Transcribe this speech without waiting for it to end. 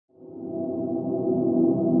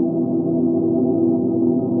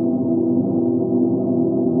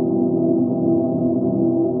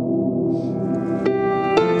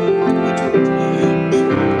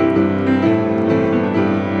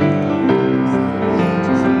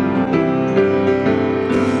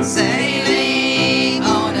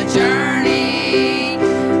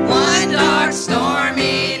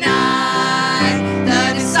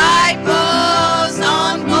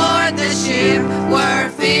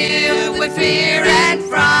fear and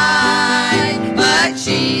fright. But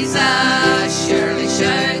Jesus surely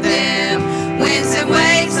showed them winds and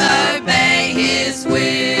waves obey his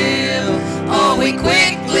will. Oh, he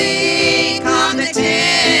quickly calmed the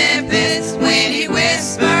tempest when he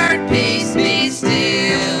whispered, peace be still.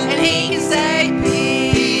 And he can say,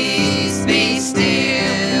 peace be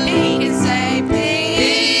still. He can say,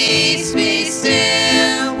 peace be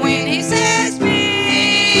still. When he says,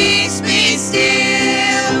 peace be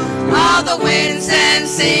still, all the winds and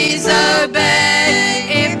seas obey.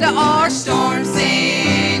 If there are storms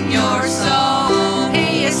in your soul,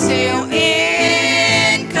 he is still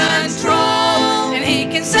in control. And he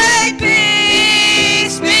can say,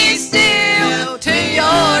 peace be still to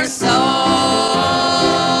your soul.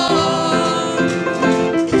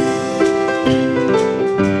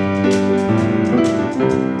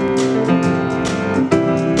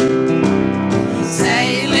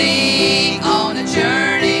 Sailing on a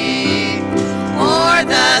journey o'er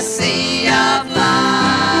the sea of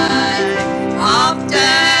life,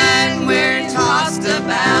 often we're tossed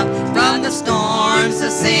about from the storms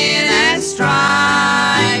of sin and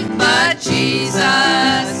strife. But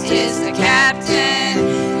Jesus is the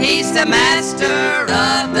captain, he's the master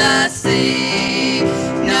of the sea.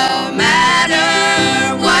 No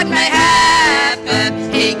matter what may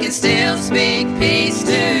happen, he can still speak peace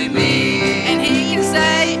to me. And he can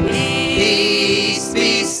say, peace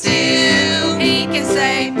be still. He can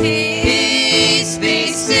say, peace be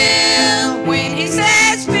still. When he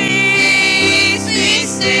says, peace be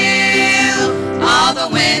still, all the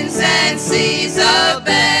winds and seas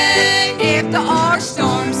obey. If there are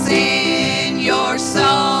storms in your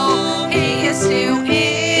soul, he is still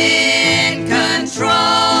in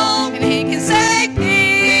control. And he can say,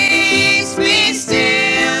 peace be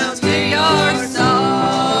still to your soul.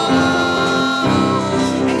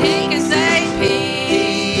 And he can say,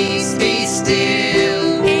 peace be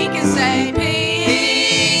still. He can say,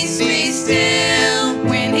 peace be still.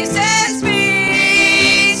 When he says,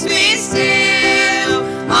 peace be still,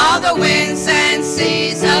 all the winds and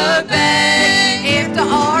seas obey. If there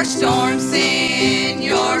are storms in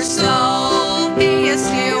your soul, he is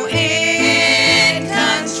still in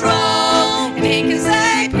control. And he can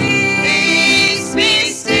say, peace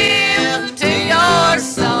be still to your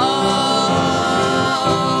soul.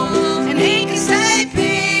 And he can say,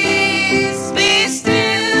 peace be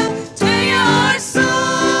still to your soul.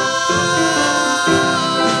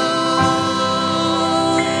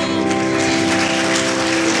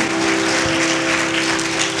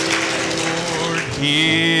 Lord,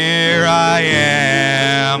 here I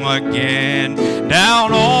am again,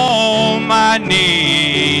 down on my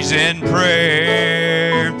knees in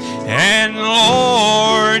prayer. And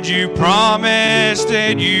Lord, you promised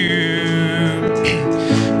that you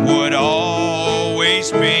would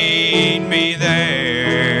always meet me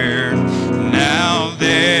there. Now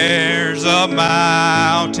there's a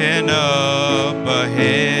mountain up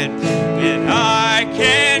ahead that I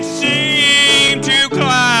can't seem to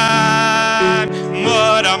climb,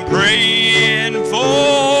 but I'm praying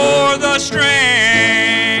for the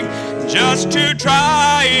strength just to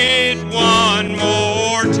try it one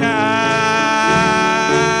more time.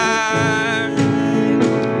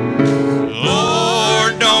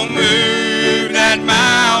 Lord, don't move that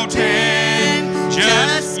mountain,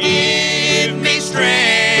 just give me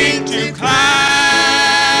strength to climb.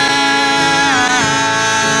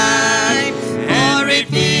 Or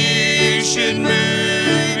if you should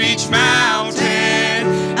move each mountain,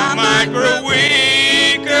 I might grow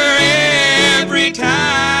weaker every time.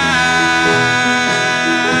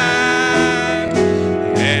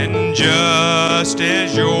 And just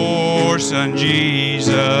as your son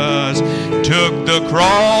Jesus took the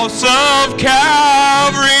cross of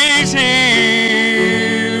Calvary's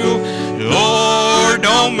hill, Lord,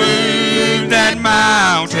 don't move that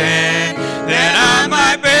mountain, that I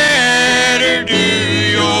might better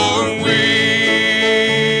do your will.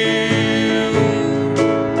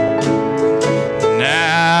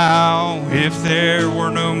 Now, if there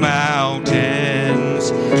were no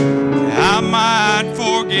mountains, I might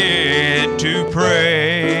forget to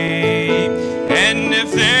pray. And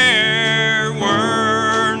if there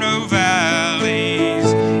were no valleys,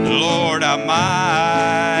 Lord, I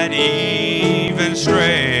might even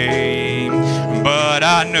stray. But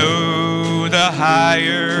I know the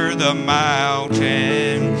higher the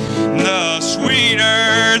mountain, the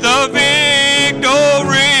sweeter the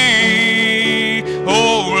victory.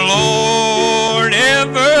 Oh Lord,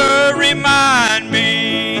 ever remind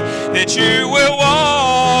me that you will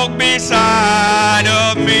walk beside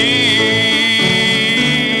of me.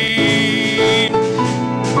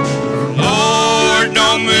 Lord,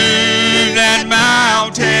 don't move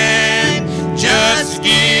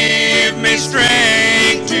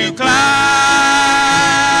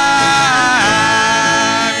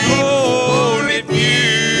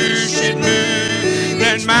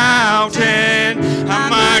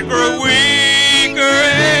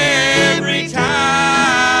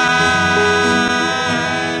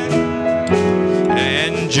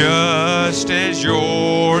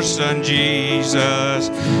Jesus.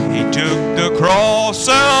 He took the cross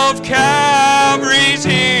of Calvary's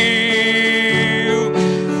hill.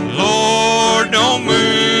 Lord, don't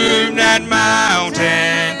move that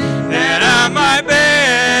mountain, that I might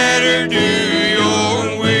better do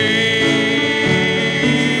your will.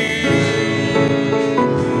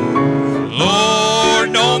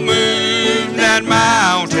 Lord, don't move that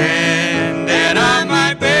mountain, that I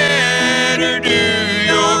might better do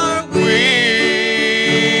your will.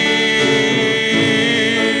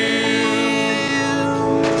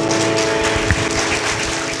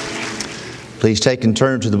 Please take and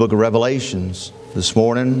turn to the book of Revelations this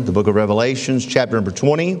morning. The book of Revelations, chapter number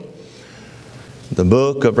 20. The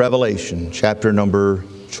book of Revelation, chapter number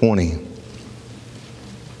 20.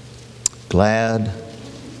 Glad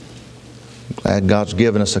God's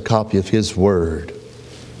given us a copy of His Word.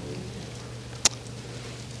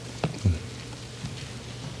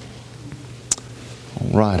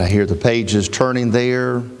 All right, I hear the pages turning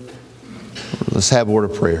there. Let's have a word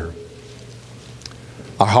of prayer.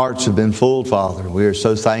 Our hearts have been full, Father. We are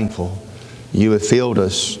so thankful. You have filled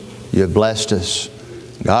us. You have blessed us.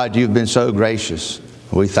 God, you've been so gracious.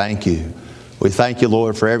 We thank you. We thank you,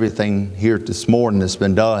 Lord, for everything here this morning that's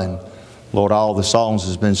been done. Lord, all the songs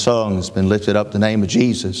that's been sung, has been lifted up the name of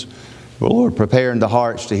Jesus. Lord, preparing the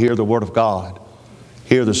hearts to hear the Word of God.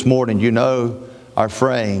 Here this morning, you know our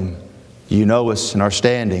frame. You know us and our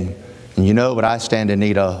standing. And you know what I stand in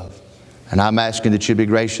need of. And I'm asking that you be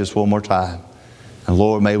gracious one more time. And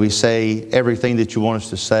Lord, may we say everything that you want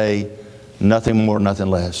us to say, nothing more,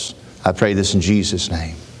 nothing less. I pray this in Jesus'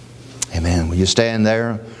 name. Amen. Will you stand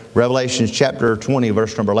there? Revelation chapter 20,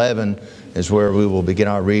 verse number 11 is where we will begin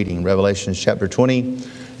our reading. Revelation chapter 20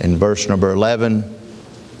 and verse number 11.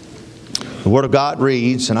 The Word of God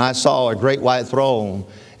reads, "And I saw a great white throne,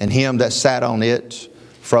 and him that sat on it,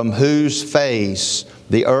 from whose face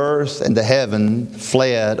the earth and the heaven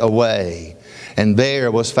fled away. And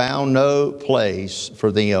there was found no place for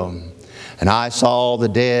them. And I saw the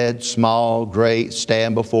dead, small, great,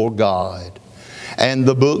 stand before God. And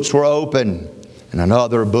the books were open. And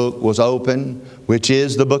another book was open, which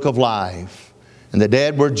is the book of life. And the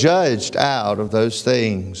dead were judged out of those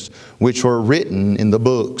things which were written in the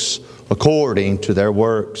books, according to their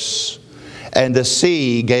works. And the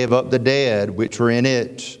sea gave up the dead which were in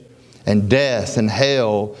it. And death and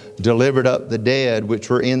hell delivered up the dead which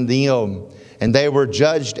were in them. And they were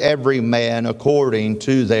judged every man according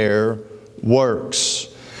to their works.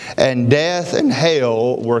 And death and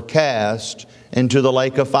hell were cast into the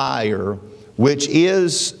lake of fire, which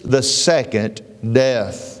is the second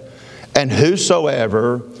death. And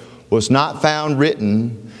whosoever was not found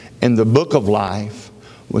written in the book of life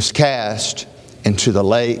was cast into the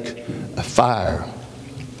lake of fire."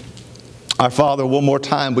 Our Father, one more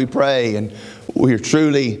time we pray, and we are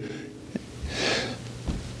truly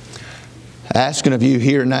asking of you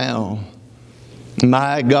here now.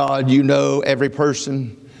 My God, you know every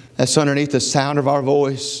person that's underneath the sound of our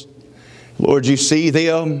voice. Lord, you see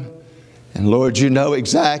them, and Lord, you know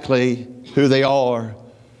exactly who they are.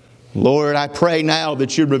 Lord, I pray now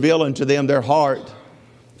that you'd reveal unto them their heart.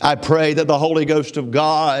 I pray that the Holy Ghost of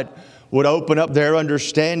God would open up their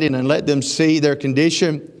understanding and let them see their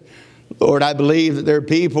condition. Lord, I believe that there are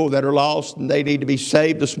people that are lost and they need to be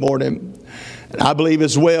saved this morning. And I believe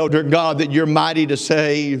as well, dear God, that you're mighty to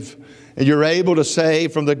save and you're able to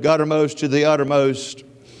save from the guttermost to the uttermost.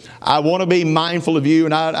 I want to be mindful of you,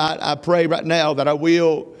 and I pray right now that I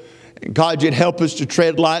will. And God, you'd help us to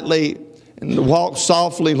tread lightly and to walk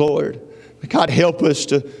softly, Lord. God, help us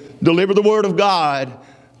to deliver the Word of God,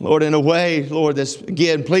 Lord, in a way, Lord, that's,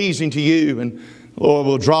 again, pleasing to you. And, Lord,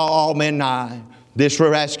 will draw all men nigh. This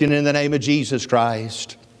we're asking in the name of Jesus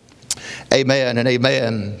Christ. Amen and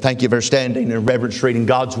amen. Thank you for standing and reverence reading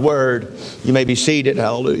God's Word. You may be seated.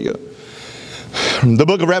 Hallelujah. The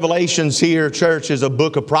book of Revelations here, church, is a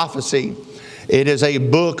book of prophecy. It is a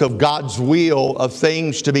book of God's will of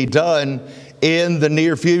things to be done in the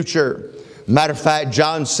near future. Matter of fact,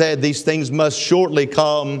 John said these things must shortly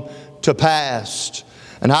come to pass.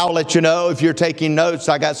 And I'll let you know, if you're taking notes,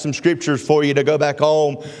 I got some scriptures for you to go back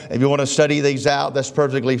home. If you want to study these out, that's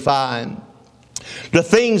perfectly fine. The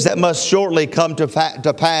things that must shortly come to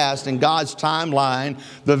pass in God's timeline,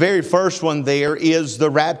 the very first one there is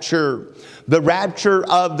the rapture. the rapture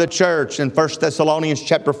of the church. In 1 Thessalonians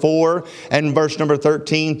chapter 4 and verse number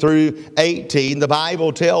 13 through 18, the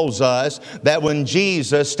Bible tells us that when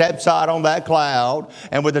Jesus steps out on that cloud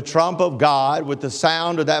and with the trump of God, with the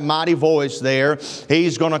sound of that mighty voice there,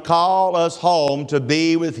 He's going to call us home to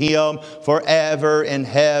be with Him forever in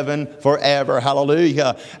heaven forever.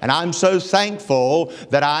 Hallelujah. And I'm so thankful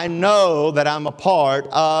that I know that I'm a part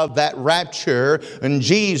of that rapture and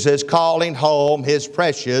Jesus calling home His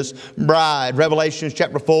precious bride. Revelation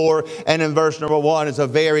chapter 4 and in verse number 1 is a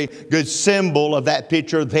very good symbol of that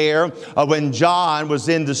picture there of when John was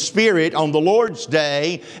in the Spirit on the Lord's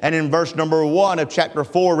day, and in verse number 1 of chapter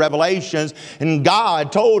 4 Revelations, and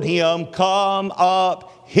God told him, "Come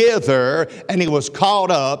up hither," and he was caught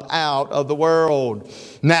up out of the world.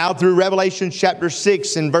 Now through Revelation chapter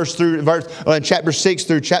 6 and chapter 6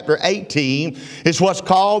 through chapter 18 is what's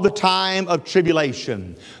called the time of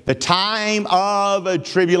tribulation. The time of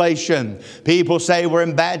tribulation. People say we're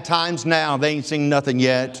in bad times now. They ain't seen nothing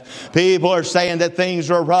yet. People are saying that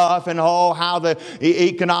things are rough and how the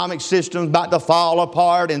economic system's about to fall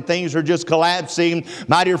apart and things are just collapsing.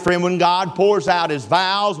 My dear friend, when God pours out His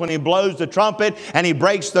vials, when He blows the trumpet and He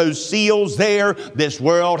breaks those seals there, this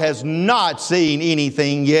world has not seen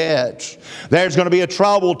anything yet. There's going to be a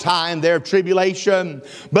troubled time there of tribulation.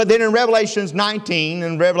 But then in Revelations 19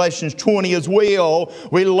 and Revelations 20 as well,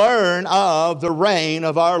 we learn of the reign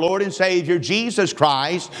of our Lord and Savior Jesus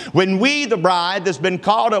Christ. When we, the bride that's been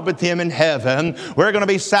caught up with Him in heaven, we're going to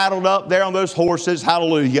be saddled up there on those horses,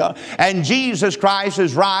 hallelujah. And Jesus Christ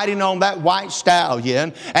is riding on that white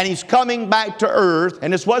stallion, and He's coming back to earth,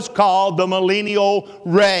 and it's what's called the millennial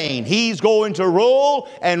reign. He's going to rule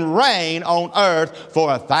and reign on earth for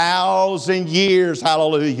 1,000 years.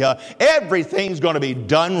 Hallelujah. Everything's going to be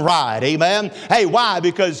done right. Amen. Hey, why?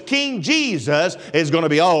 Because King Jesus is going to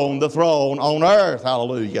be on the throne on earth.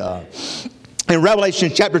 Hallelujah. In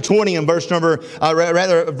Revelation chapter 20 and chapter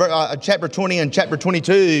 20 and chapter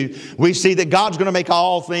 22, we see that God's going to make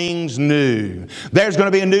all things new. There's going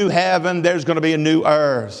to be a new heaven. There's going to be a new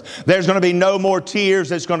earth. There's going to be no more tears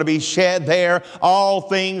that's going to be shed there. All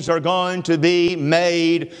things are going to be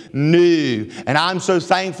made new. And I'm so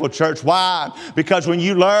thankful, church. Why? Because when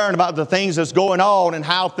you learn about the things that's going on and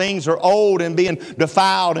how things are old and being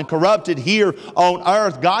defiled and corrupted here on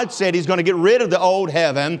earth, God said He's going to get rid of the old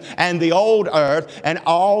heaven and the old earth, and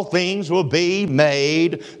all things will be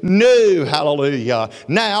made new. Hallelujah.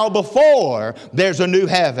 Now, before there's a new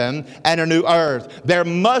heaven and a new earth, there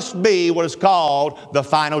must be what is called the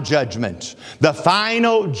final judgment. The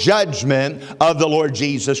final judgment of the Lord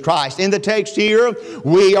Jesus Christ. In the text here,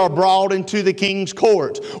 we are brought into the King's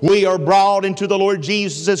court. We are brought into the Lord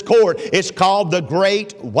Jesus' court. It's called the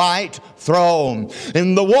Great White Throne.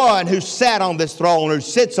 And the one who sat on this throne, who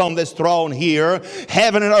sits on this throne here,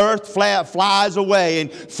 heaven and earth flies away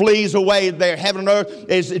and flees away there. Heaven and earth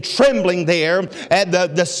is trembling there at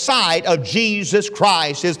the sight of Jesus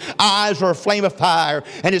Christ. His eyes are a flame of fire,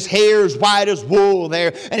 and His hair is white as wool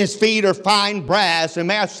there, and His feet are fine brass. And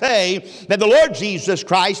may I say that the Lord Jesus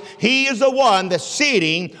Christ, He is the one that's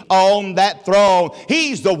sitting on that throne.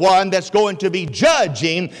 He's the one that's going to be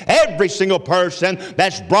judging every single person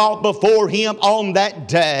that's brought before Him on that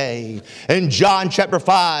day. In John chapter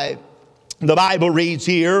 5, the Bible reads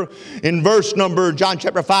here in John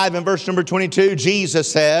chapter 5 and verse number 22,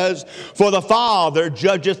 Jesus says, "For the Father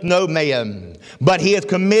judgeth no man, but He hath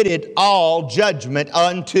committed all judgment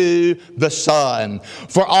unto the Son.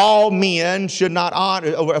 For that all men should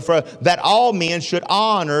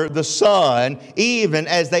honor the Son, even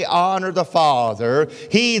as they honor the Father.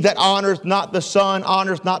 He that honoreth not the Son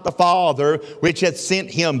honoreth not the Father, which hath sent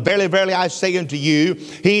Him. Verily, verily, I say unto you,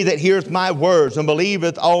 he that heareth my words and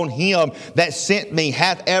believeth on Him that sent me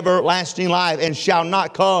hath everlasting life, and shall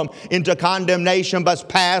not come into condemnation, but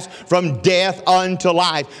pass from death unto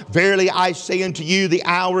life. Verily I say unto you, the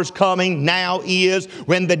hour is coming, now is,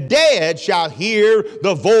 when the dead shall hear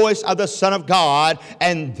the voice of the Son of God,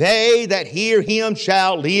 and they that hear Him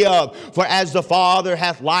shall live. For as the Father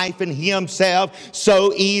hath life in Himself,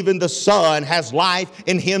 so even the Son has life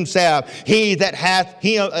in Himself. He that hath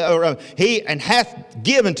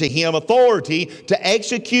given to Him authority to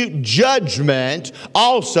execute judgment,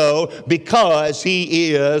 also because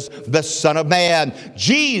He is the Son of Man."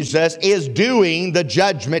 Jesus is doing the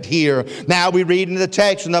judgment here. Now we read in the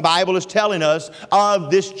text, and the Bible is telling us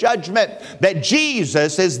of this judgment, that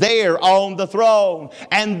Jesus is there on the throne,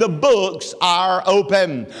 and the books are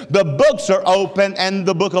open. The books are open, and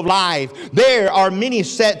the book of life. There are many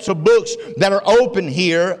sets of books that are open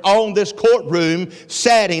here on this courtroom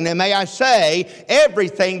setting, and may I say,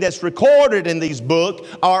 everything that's recorded in these books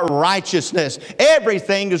are righteous righteousness.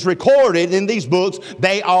 Everything is recorded in these books.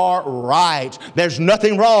 They are right. There's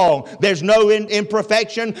nothing wrong. There's no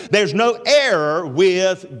imperfection. There's no error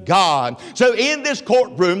with God. So in this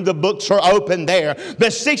courtroom, the books are open there.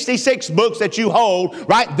 The 66 books that you hold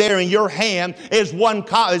right there in your hand is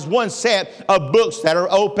one set of books that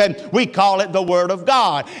are open. We call it the Word of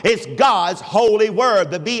God. It's God's holy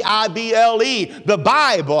Word, the B-I-B-L-E, the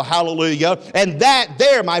Bible, hallelujah. And that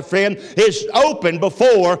there, my friend, is open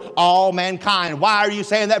before all mankind. Why are you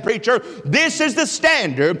saying that, preacher? This is the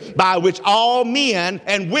standard by which all men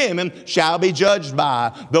and women shall be judged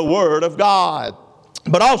by, the Word of God.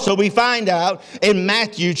 But also we find out in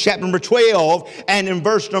Matthew chapter number 12 and in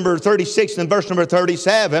verse number 36 and verse number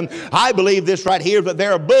 37, I believe this right here, that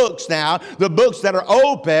there are books now. The books that are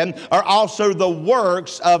open are also the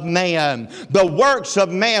works of man. The works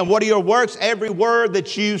of man. What are your works? Every word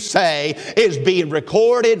that you say is being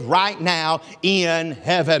recorded right now in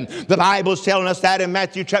heaven. The Bible is telling us that in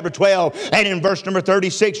Matthew chapter 12 and in verse number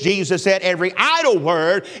 36, Jesus said every idle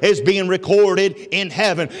word is being recorded in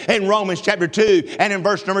heaven. In Romans chapter 2 and in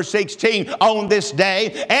verse number 16, on this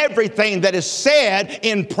day, everything that is said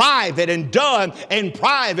in private and done in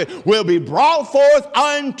private will be brought forth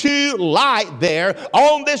unto light there.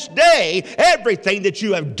 On this day, everything that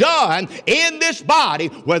you have done in this body,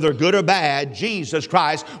 whether good or bad, Jesus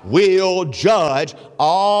Christ will judge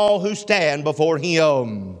all who stand before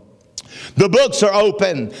Him. The books are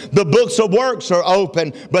open. The books of works are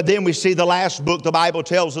open. But then we see the last book the Bible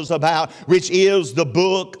tells us about, which is the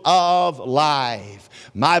book of life.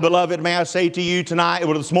 My beloved, may I say to you tonight,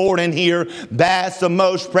 or this morning here, that's the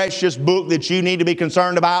most precious book that you need to be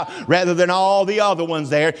concerned about rather than all the other ones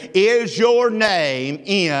there. Is your name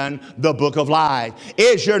in the book of life?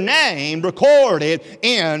 Is your name recorded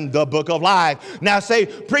in the book of life? Now say,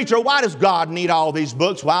 preacher, why does God need all these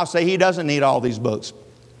books? Well, I'll say He doesn't need all these books.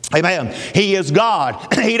 Amen. He is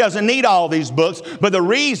God. He doesn't need all these books. But the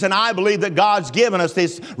reason I believe that God's given us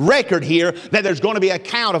this record here, that there's going to be a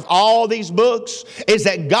count of all these books, is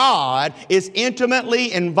that God is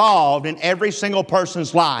intimately involved in every single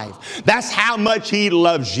person's life. That's how much He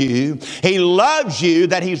loves you. He loves you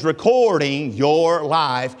that He's recording your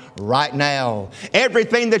life right now.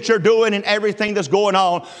 Everything that you're doing and everything that's going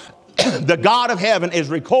on, the God of heaven is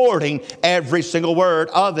recording every single word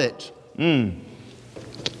of it.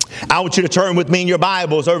 I want you to turn with me in your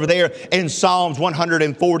Bibles over there in Psalms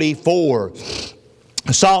 144.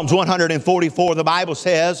 Psalms 144, the Bible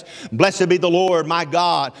says, blessed be the Lord my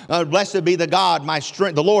God, blessed be the God my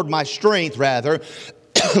strength, the Lord my strength rather,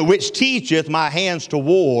 which teacheth my hands to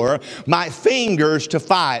war, my fingers to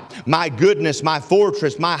fight, my goodness, my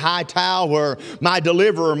fortress, my high tower, my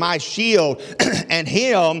deliverer, my shield, and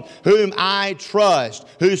Him whom I trust,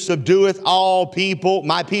 who subdueth all people,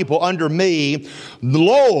 my people under me.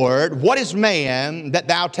 Lord, what is man that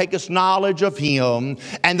Thou takest knowledge of him,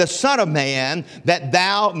 and the Son of Man that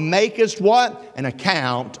Thou makest what? An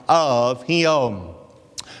account of him.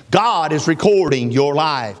 God is recording your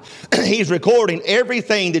life. He's recording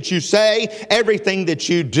everything that you say, everything that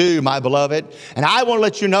you do, my beloved. And I want to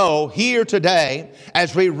let you know here today,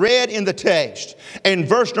 as we read in the text, in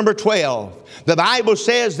verse number 12, the Bible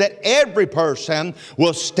says that every person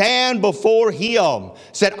will stand before Him.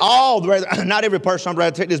 Said not every person, I'm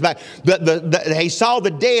going to take this back. He saw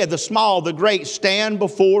the dead, the small, the great stand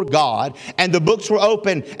before God, and the books were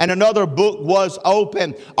open, and another book was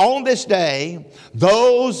open. On this day,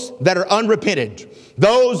 those that are unrepented,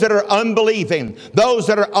 those that are unbelieving, those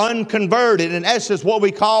that are unconverted, in essence what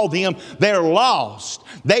we call them, they're lost.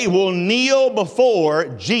 They will kneel before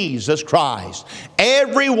Jesus Christ.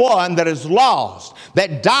 Everyone that is lost,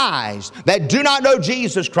 that dies, that do not know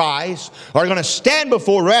Jesus Christ, are going to stand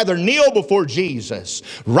before, rather kneel before Jesus.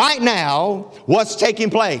 Right now, what's taking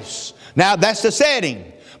place? Now that's the setting.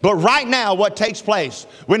 But right now, what takes place,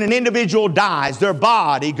 when an individual dies, their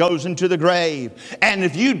body goes into the grave. And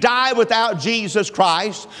if you die without Jesus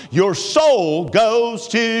Christ, your soul goes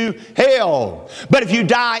to hell. But if you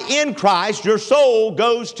die in Christ, your soul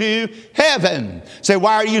goes to heaven. Say,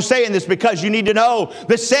 why are you saying this? Because you need to know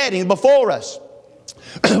the setting before us.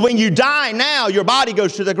 When you die now, your body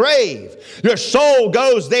goes to the grave. Your soul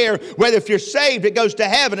goes there. Whether if you're saved, it goes to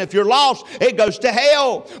heaven. If you're lost, it goes to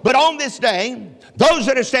hell. But on this day, those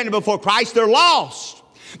that are standing before Christ, they're lost.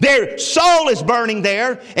 Their soul is burning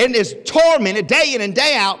there and is tormented day in and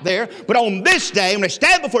day out there. But on this day, when they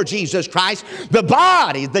stand before Jesus Christ, the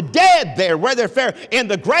body, the dead there, whether they're in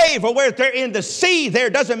the grave or whether they're in the sea there,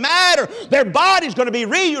 doesn't matter. Their body's going to be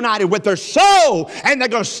reunited with their soul, and they're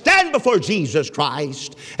going to stand before Jesus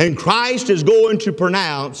Christ. And Christ is going to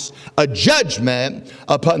pronounce a judgment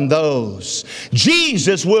upon those.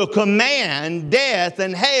 Jesus will command death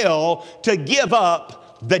and hell to give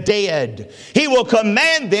up the dead. He will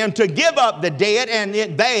command them to give up the dead,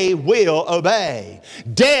 and they will obey.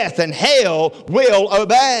 Death and hell will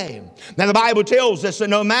obey. Now the Bible tells us that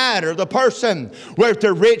no matter the person, whether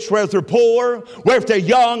they're rich, whether they're poor, whether they're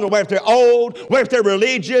young or whether they're old, whether they're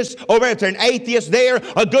religious or whether they're an atheist there,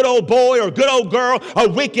 a good old boy or a good old girl, a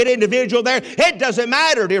wicked individual there, it doesn't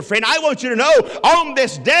matter, dear friend. I want you to know, on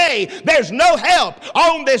this day, there's no help.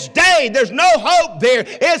 On this day, there's no hope there.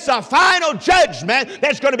 It's a final judgment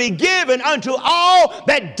that's going to be given unto all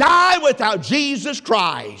that die without Jesus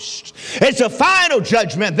Christ. It's a final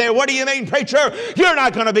judgment there. What do you mean, preacher? You're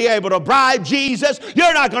not going to be able to bribe Jesus.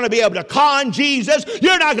 You're not going to be able to con Jesus.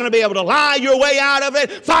 You're not going to be able to lie your way out of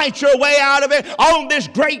it, fight your way out of it. On this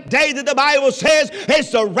great day that the Bible says,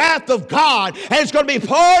 it's the wrath of God, and it's going to be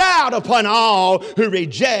poured out upon all who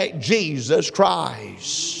reject Jesus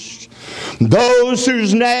Christ. Those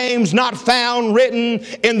whose names not found written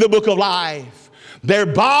in the book of life, their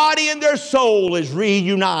body and their soul is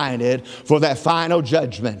reunited for that final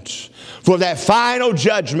judgment. For that final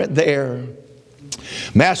judgment there.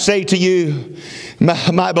 May I say to you,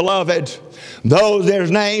 my beloved, though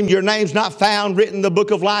your name's not found written in the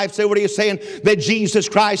book of life, say, what are you saying? That Jesus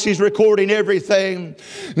Christ is recording everything.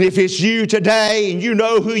 And if it's you today and you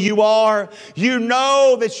know who you are, you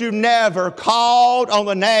know that you never called on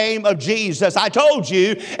the name of Jesus. I told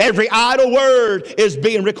you, every idle word is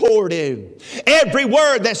being recorded. Every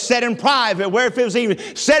word that's said in private, where if it was even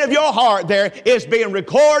said of your heart there, is being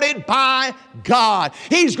recorded by God.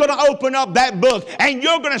 He's going to open up that book, and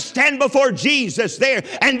you're going to stand before Jesus there,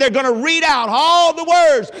 and they're going to read out all the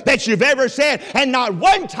words that you've ever said, and not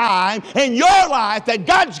one time in your life that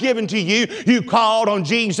God's given to you, you called on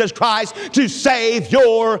Jesus Christ to save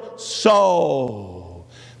your soul.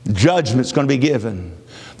 Judgment's going to be given.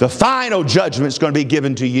 The final judgment's going to be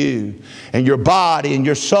given to you, and your body and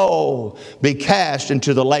your soul be cast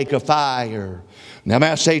into the lake of fire. Now, may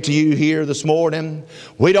I say to you here this morning,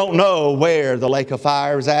 we don't know where the lake of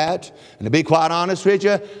fire is at. And to be quite honest with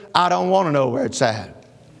you, I don't want to know where it's at.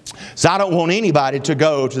 So I don't want anybody to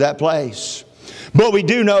go to that place. But we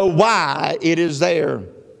do know why it is there.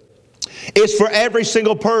 It's for every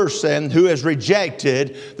single person who has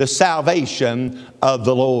rejected the salvation of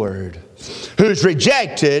the Lord, who's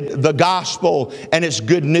rejected the gospel and its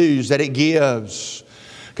good news that it gives.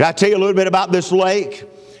 Can I tell you a little bit about this lake?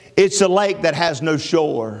 It's a lake that has no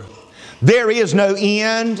shore. There is no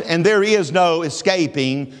end and there is no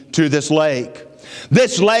escaping to this lake.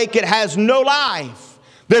 This lake, it has no life.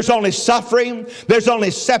 There's only suffering, there's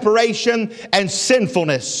only separation and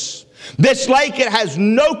sinfulness. This lake, it has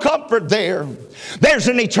no comfort there. There's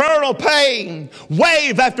an eternal pain,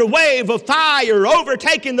 wave after wave of fire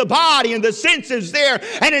overtaking the body and the senses there,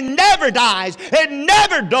 and it never dies. It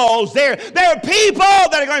never dulls there. There are people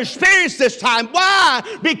that are going to experience this time. Why?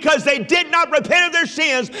 Because they did not repent of their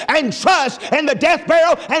sins and trust in the death,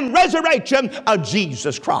 burial, and resurrection of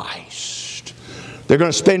Jesus Christ. They're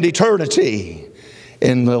going to spend eternity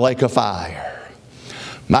in the lake of fire.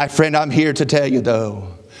 My friend, I'm here to tell you, though,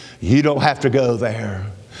 you don't have to go there.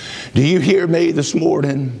 Do you hear me this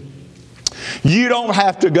morning? You don't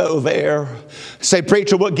have to go there. Say,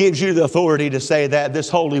 preacher, what gives you the authority to say that? This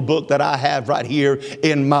holy book that I have right here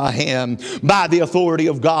in my hand. By the authority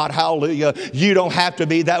of God, hallelujah. You don't have to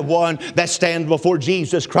be that one that stands before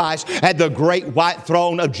Jesus Christ at the great white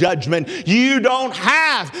throne of judgment. You don't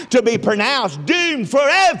have to be pronounced doomed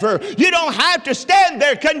forever. You don't have to stand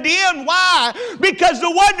there condemned. Why? Because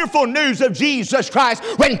the wonderful news of Jesus Christ,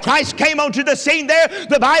 when Christ came onto the scene there,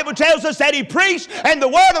 the Bible tells us that He preached, and the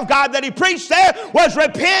Word of God that He preached there was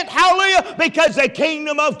repent, hallelujah, because the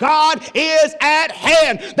kingdom of God is at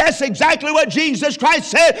hand. That's exactly what Jesus Christ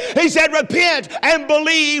said. He said, repent and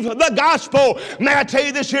believe the gospel. May I tell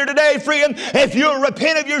you this here today, friend, if you'll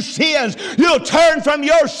repent of your sins, you'll turn from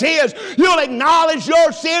your sins, you'll acknowledge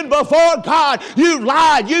your sin before God. You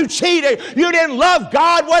lied, you cheated, you didn't love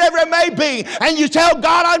God, whatever it may be, and you tell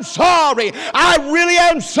God, I'm sorry. I really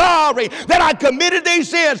am sorry that I committed these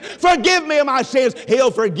sins. Forgive me of my sins. He'll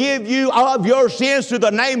forgive you of your sins through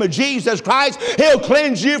the name of Jesus Christ. He'll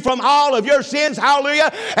cleanse you from all of your sins,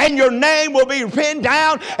 hallelujah, and your name will be pinned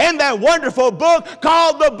down in that wonderful book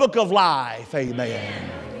called the Book of Life.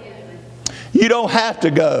 Amen. You don't have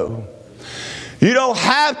to go. You don't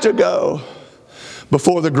have to go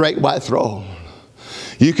before the great white throne.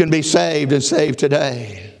 You can be saved and saved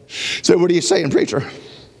today. So what are you saying, preacher?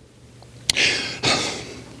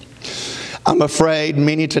 I'm afraid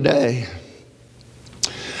many today.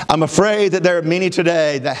 I'm afraid that there are many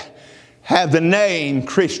today that have the name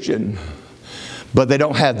Christian, but they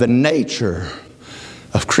don't have the nature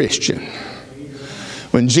of Christian.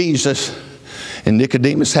 When Jesus and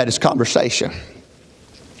Nicodemus had his conversation,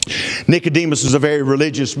 Nicodemus was a very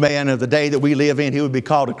religious man. Of the day that we live in, he would be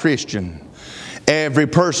called a Christian. Every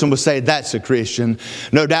person would say, that's a Christian.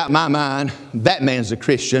 No doubt in my mind, that man's a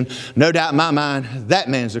Christian. No doubt in my mind, that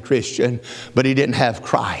man's a Christian. But he didn't have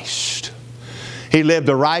Christ. He lived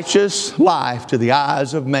a righteous life to the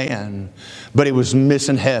eyes of man, but he was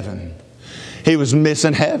missing heaven. He was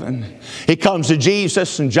missing heaven. He comes to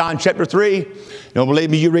Jesus in John chapter 3. You don't believe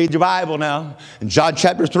me? You read your Bible now. In John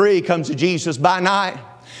chapter 3, he comes to Jesus by night. And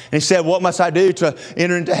he said, what must I do to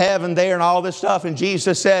enter into heaven there and all this stuff? And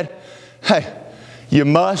Jesus said, hey, you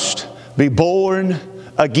must be born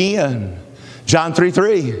again. John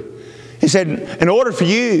 3:3. He said, in order for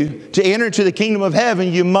you to enter into the kingdom of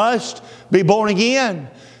heaven, you must be born again.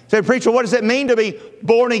 I said, preacher, what does it mean to be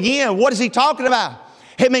born again? What is he talking about?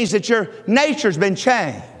 It means that your nature's been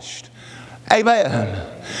changed. Amen.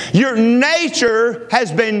 Your nature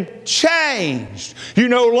has been changed. You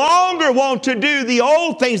no longer want to do the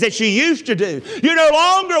old things that you used to do. You no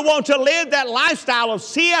longer want to live that lifestyle of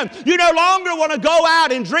sin. You no longer want to go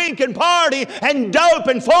out and drink and party and dope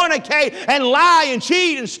and fornicate and lie and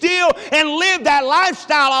cheat and steal and live that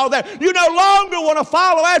lifestyle all there. You no longer want to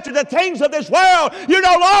follow after the things of this world. You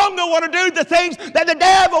no longer want to do the things that the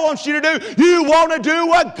devil wants you to do. You want to do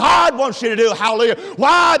what God wants you to do. Hallelujah.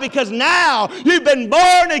 Why? Because now you've been born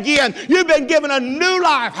again. You've been given a new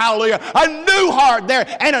life. Hallelujah. A new heart there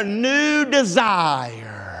and a new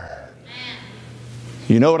desire.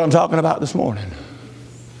 You know what I'm talking about this morning?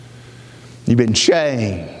 You've been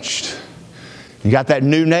changed. You got that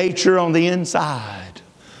new nature on the inside.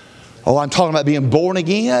 Oh, I'm talking about being born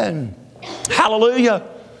again. Hallelujah.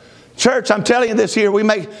 Church, I'm telling you this here. We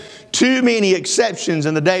make too many exceptions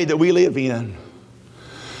in the day that we live in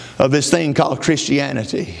of this thing called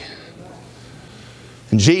Christianity.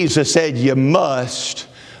 And Jesus said, you must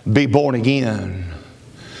be born again.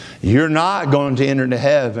 You're not going to enter into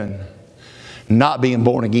heaven not being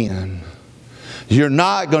born again. You're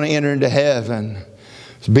not going to enter into heaven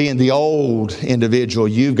being the old individual.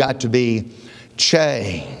 You've got to be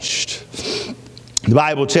changed. The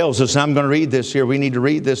Bible tells us, and I'm going to read this here. We need to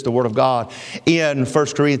read this, the Word of God. In 1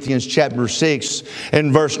 Corinthians chapter 6,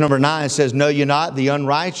 in verse number 9, it says, know ye not, the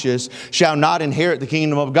unrighteous shall not inherit the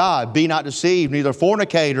kingdom of God. Be not deceived, neither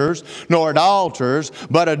fornicators, nor adulterers,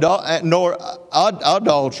 nor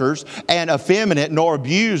adulterers, and effeminate, nor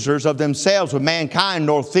abusers of themselves with mankind,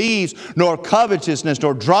 nor thieves, nor covetousness,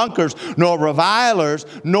 nor drunkards, nor revilers,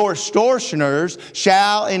 nor extortioners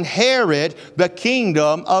shall inherit the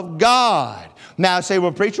kingdom of God. Now I say,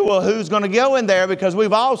 well, preacher, well, who's going to go in there? Because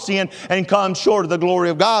we've all sinned and come short of the glory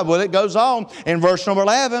of God. Well, it goes on in verse number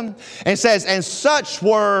 11. And it says, and such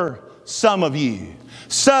were some of you.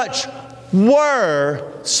 Such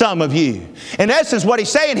were some of you. In essence, what he's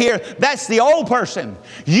saying here, that's the old person.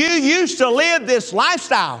 You used to live this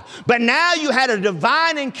lifestyle, but now you had a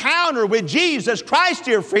divine encounter with Jesus Christ,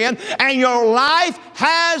 dear friend, and your life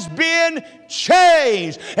has been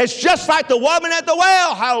changed. It's just like the woman at the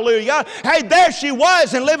well, hallelujah. Hey, there she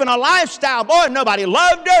was and living a lifestyle. Boy, nobody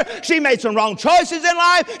loved her. She made some wrong choices in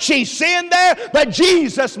life. She sinned there, but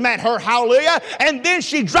Jesus met her, hallelujah. And then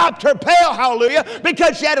she dropped her pail, hallelujah,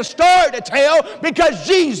 because she had a story to tell, because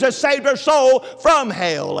Jesus saved her soul from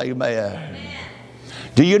hell, amen.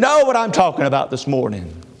 Do you know what I'm talking about this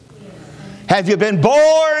morning? Have you been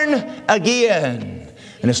born again?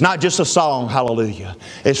 And it's not just a song, hallelujah.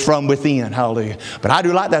 It's from within, hallelujah. But I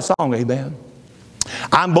do like that song, amen.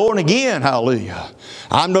 I'm born again, hallelujah.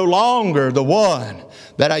 I'm no longer the one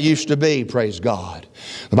that I used to be, praise God.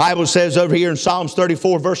 The Bible says over here in Psalms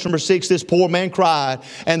 34, verse number 6, this poor man cried,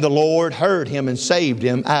 and the Lord heard him and saved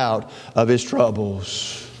him out of his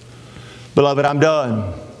troubles. Beloved, I'm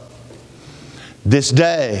done. This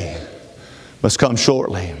day must come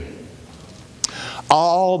shortly.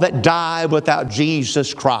 All that die without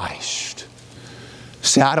Jesus Christ.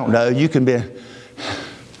 See, I don't know. You can be...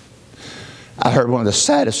 I heard one of the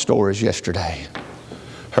saddest stories yesterday.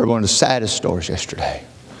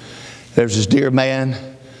 There's this dear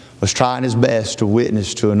man was trying his best to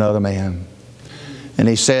witness to another man. And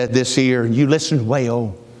he said this here, you listen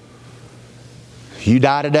well. You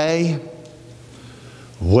die today,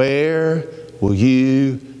 where will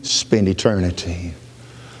you spend eternity?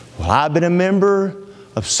 Well, I've been a member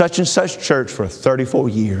of such and such church for 34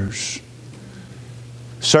 years.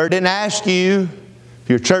 Sir, I didn't ask you if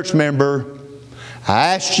you're a church member.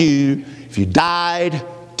 I asked you if you died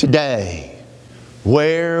today,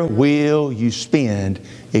 where will you spend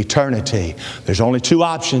eternity? There's only two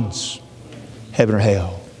options, heaven or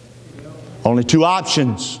hell. Only two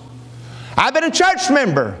options. I've been a church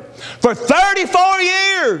member for 34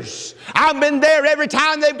 years. I've been there every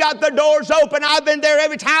time they've got the doors open. I've been there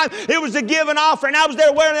every time it was a give and offering. I was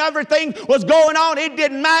there when everything was going on. It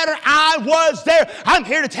didn't matter. I was there. I'm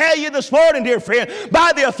here to tell you this morning, dear friend,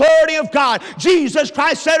 by the authority of God, Jesus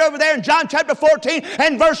Christ said over there in John chapter 14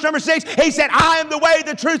 and verse number 6, He said, I am the way,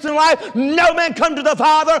 the truth, and life. No man come to the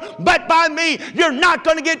Father but by me. You're not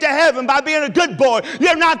going to get to heaven by being a good boy.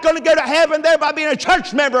 You're not going to go to heaven there by being a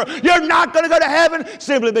church member. You're not going to go to heaven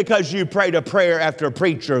simply because you prayed a prayer after a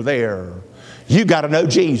preacher there. You've got to know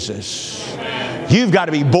Jesus. You've got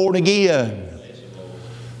to be born again.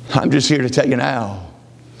 I'm just here to tell you now,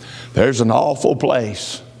 there's an awful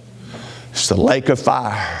place. It's the lake of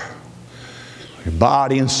fire. Your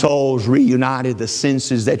body and soul's reunited, the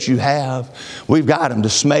senses that you have. We've got them to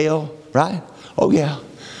smell, right? Oh yeah.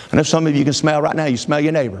 I know some of you can smell right now. You smell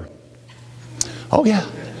your neighbor. Oh yeah.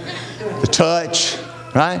 The touch,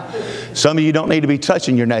 right? Some of you don't need to be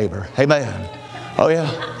touching your neighbor. Amen. Oh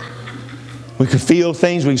yeah. We can feel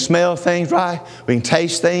things, we can smell things, right? We can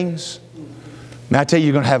taste things. Now I tell you,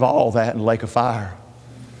 you're going to have all that in the lake of fire.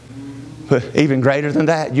 But even greater than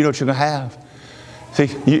that, you know what you're going to have. See,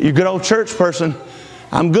 you're a good old church person.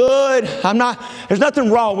 I'm good. There's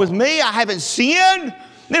nothing wrong with me. I haven't sinned.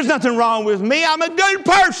 There's nothing wrong with me. I'm a good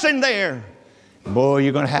person there. Boy,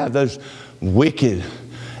 you're going to have those wicked,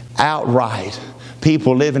 outright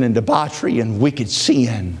people living in debauchery and wicked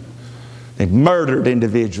sin. They've murdered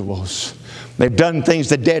individuals. They've done things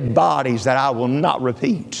to dead bodies that I will not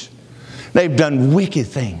repeat. They've done wicked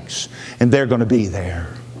things, and they're going to be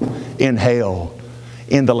there in hell,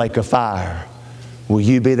 in the lake of fire. Will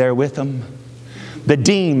you be there with them? The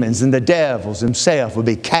demons and the devils themselves will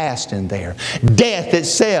be cast in there. Death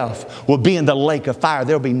itself will be in the lake of fire.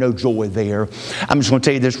 There'll be no joy there. I'm just going to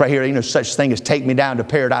tell you this right here. Ain't no such thing as take me down to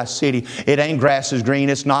Paradise City. It ain't grass is green.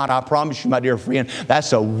 It's not. I promise you, my dear friend,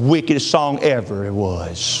 that's the wickedest song ever it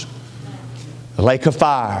was. The lake of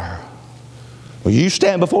fire. Will you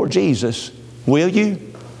stand before Jesus? Will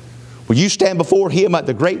you? Will you stand before Him at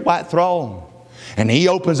the great white throne? And He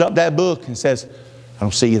opens up that book and says, I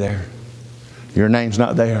don't see you there. Your name's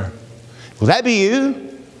not there. Will that be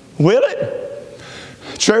you? Will it?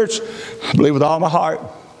 Church, I believe with all my heart.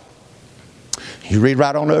 You read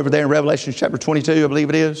right on over there in Revelation chapter 22, I believe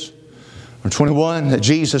it is, or 21, that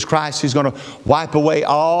Jesus Christ, He's going to wipe away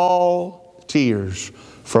all tears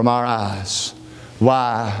from our eyes.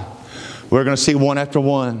 Why? We're going to see one after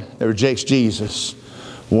one that rejects Jesus.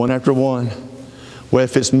 One after one. Well,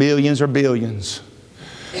 if it's millions or billions,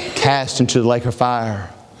 cast into the lake of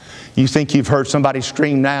fire. You think you've heard somebody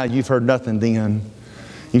scream now, you've heard nothing then.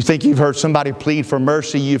 You think you've heard somebody plead for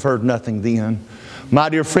mercy, you've heard nothing then. My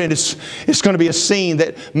dear friend, it's going to be a scene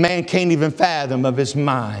that man can't even fathom of his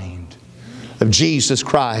mind. Of Jesus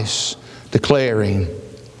Christ declaring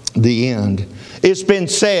the end. It's been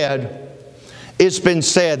said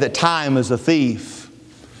that time is a thief.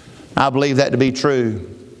 I believe that to be true.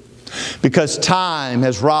 Because time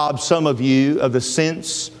has robbed some of you of the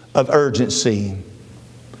sense of urgency.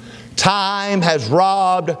 Time has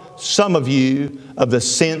robbed some of you of the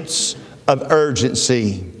sense of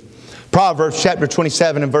urgency. Proverbs chapter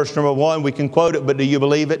 27 and verse number 1, we can quote it, but do you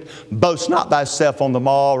believe it? Boast not thyself on the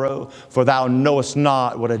morrow, for thou knowest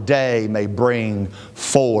not what a day may bring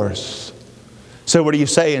forth. So what are you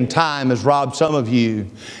saying? Time has robbed some of you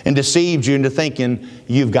and deceived you into thinking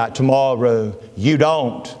you've got tomorrow. You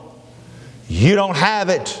don't. You don't have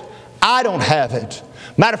it. I don't have it.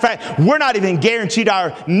 Matter of fact, we're not even guaranteed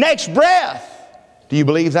our next breath. Do you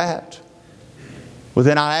believe that? Well,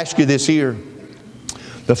 then I ask you this here.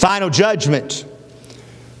 The final judgment,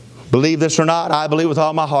 believe this or not, I believe with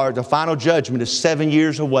all my heart, the final judgment is 7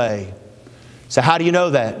 years away. So how do you know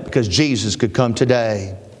that? Because Jesus could come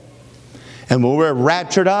today. And when we're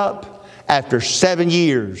raptured up, after 7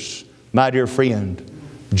 years, my dear friend,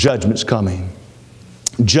 judgment's coming.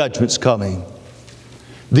 Judgment's coming.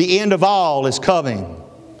 The end of all is coming.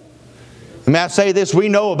 And may I say this, we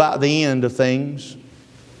know about the end of things.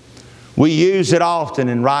 We use it often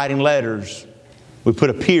in writing letters. We put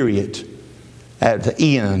a period at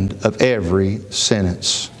the end of every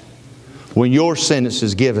sentence. When your sentence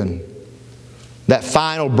is given, that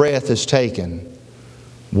final breath is taken,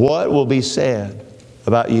 what will be said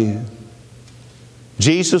about you?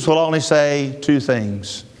 Jesus will only say two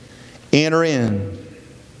things. Enter in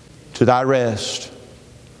to thy rest,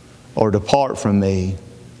 or depart from me,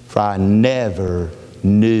 for I never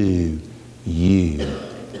knew you.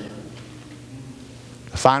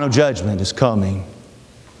 The final judgment is coming.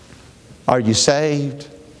 Are you saved?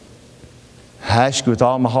 I ask you with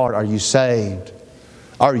all my heart, are you saved?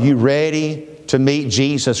 Are you ready to meet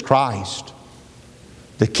Jesus Christ,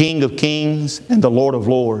 the King of Kings and the Lord of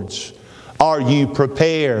Lords? Are you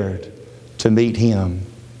prepared to meet Him?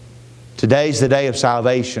 Today's the day of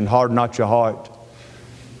salvation. Harden not your heart.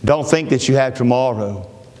 Don't think that you have tomorrow.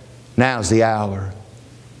 Now's the hour.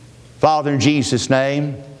 Father, in Jesus'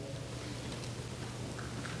 name,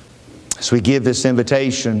 as we give this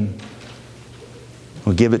invitation,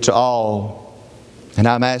 we'll give it to all. And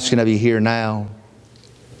I'm asking of you here now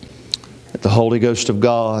that the Holy Ghost of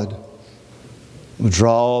God will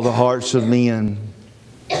draw the hearts of men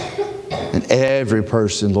and every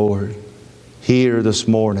person, Lord, here this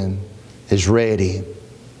morning is ready,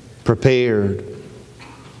 prepared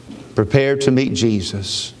to meet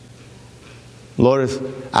Jesus. Lord,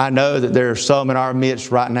 if I know that there are some in our midst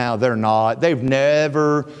right now, they're not. They've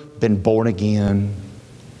never been born again.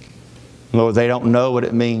 Lord, they don't know what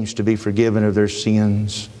it means to be forgiven of their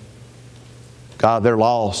sins. God, they're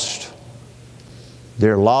lost.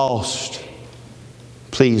 They're lost.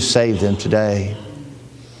 Please save them today.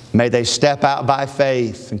 May they step out by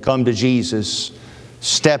faith and come to Jesus.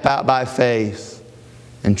 Step out by faith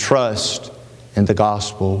and trust in the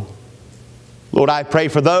gospel. Lord, I pray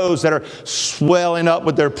for those that are swelling up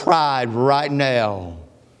with their pride right now.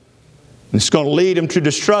 It's going to lead them to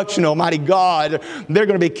destruction, Almighty God. They're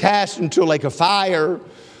going to be cast into a lake of fire.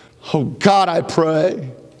 Oh God, I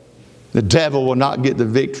pray the devil will not get the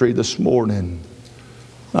victory this morning.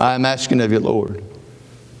 I'm asking of you, Lord,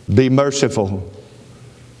 be merciful.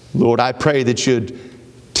 Lord, I pray that you'd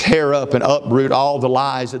tear up and uproot all the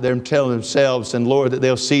lies that they're telling themselves. And Lord, that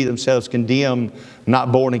they'll see themselves condemned,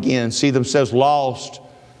 not born again. See themselves lost,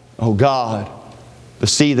 oh God, but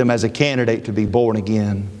see them as a candidate to be born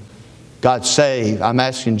again. God, save. I'm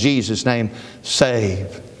asking in Jesus' name,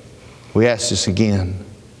 save. We ask this again.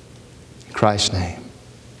 In Christ's name.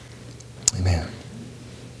 Amen.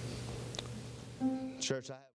 Church,